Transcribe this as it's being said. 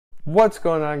What's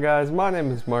going on, guys? My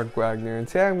name is Mark Wagner, and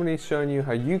today I'm going to be showing you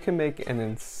how you can make an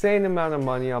insane amount of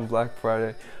money on Black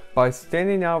Friday by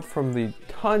standing out from the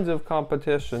tons of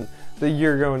competition that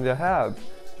you're going to have.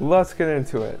 Let's get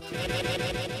into it.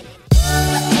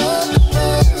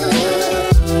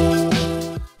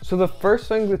 So the first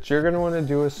thing that you're going to want to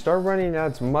do is start running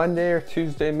ads Monday or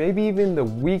Tuesday, maybe even the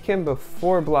weekend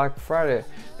before Black Friday,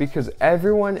 because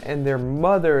everyone and their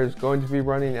mother is going to be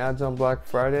running ads on Black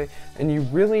Friday, and you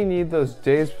really need those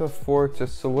days before to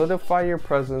solidify your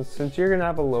presence since you're going to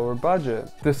have a lower budget.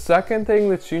 The second thing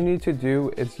that you need to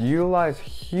do is utilize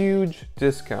huge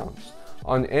discounts.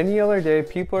 On any other day,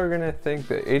 people are going to think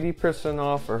that 80%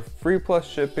 off or free plus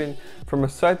shipping from a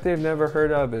site they've never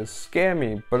heard of is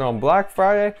scammy, but on Black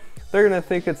Friday, they're going to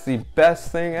think it's the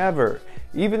best thing ever.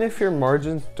 Even if your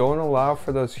margins don't allow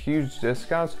for those huge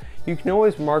discounts, you can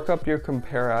always mark up your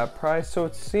compare at price so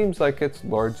it seems like it's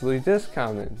largely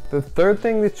discounted. The third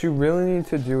thing that you really need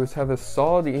to do is have a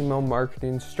solid email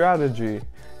marketing strategy.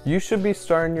 You should be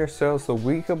starting your sales the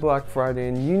week of Black Friday,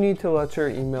 and you need to let your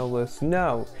email list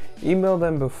know. Email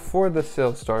them before the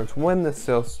sale starts, when the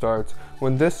sale starts,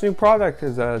 when this new product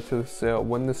is added to the sale,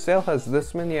 when the sale has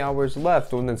this many hours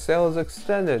left, when the sale is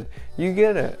extended. You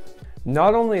get it.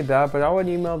 Not only that, but I would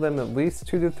email them at least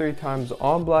 2 to 3 times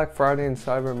on Black Friday and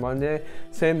Cyber Monday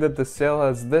saying that the sale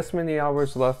has this many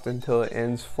hours left until it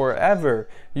ends forever.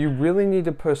 You really need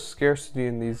to push scarcity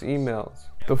in these emails.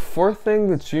 The fourth thing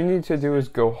that you need to do is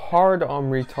go hard on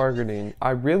retargeting.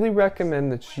 I really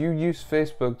recommend that you use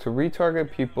Facebook to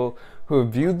retarget people who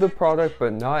have viewed the product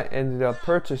but not ended up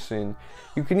purchasing.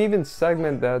 You can even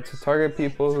segment that to target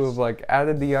people who have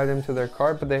added the item to their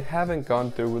cart but they haven't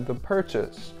gone through with the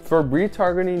purchase. For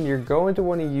retargeting, you're going to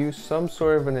want to use some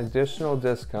sort of an additional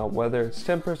discount, whether it's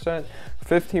 10%,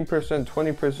 15%,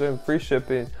 20%, free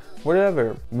shipping,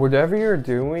 whatever you're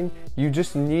doing, you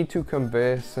just need to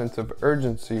convey a sense of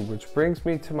urgency, which brings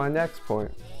me to my next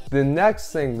point. The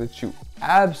next thing that you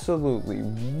absolutely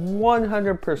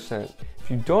 100%,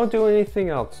 if you don't do anything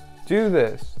else, do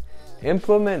this.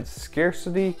 Implement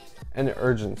scarcity and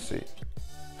urgency.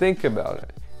 Think about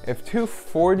it. If two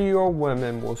 40-year-old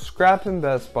women will scrap in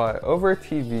Best Buy over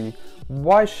TV,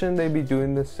 why shouldn't they be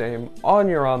doing the same on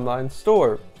your online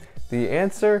store? The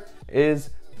answer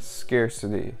is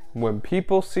scarcity. When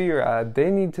people see your ad, they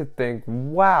need to think,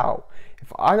 wow,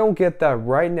 if I don't get that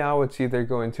right now, it's either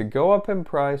going to go up in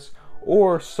price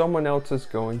or someone else is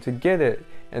going to get it.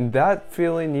 And that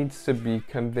feeling needs to be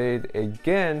conveyed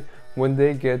again when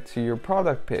they get to your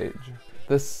product page.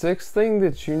 The sixth thing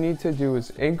that you need to do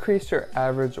is increase your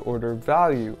average order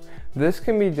value. This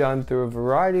can be done through a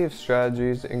variety of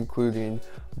strategies, including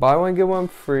buy one get one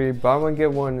free, buy one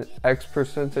get one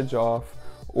X% off,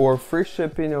 or free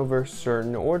shipping over a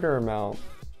certain order amount.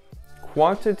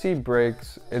 Quantity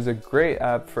Breaks is a great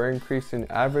app for increasing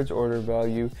average order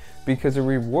value because it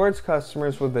rewards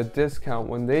customers with a discount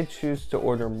when they choose to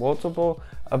order multiple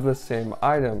of the same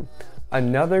item.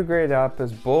 Another great app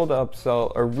is Bold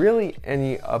Upsell, or really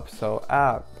any upsell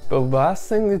app. The last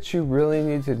thing that you really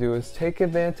need to do is take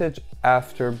advantage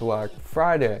after Black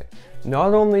Friday.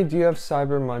 Not only do you have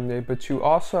Cyber Monday, but you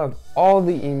also have all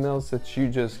the emails that you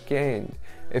just gained.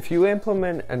 If you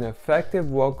implement an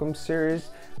effective welcome series,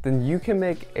 then you can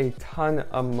make a ton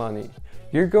of money.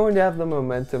 You're going to have the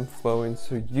momentum flowing,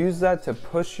 so use that to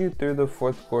push you through the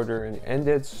fourth quarter and end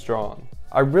it strong.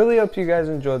 I really hope you guys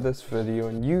enjoyed this video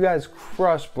and you guys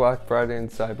crushed Black Friday and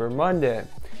Cyber Monday.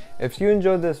 If you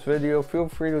enjoyed this video, feel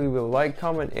free to leave a like,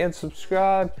 comment, and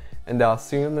subscribe, and I'll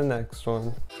see you in the next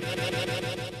one.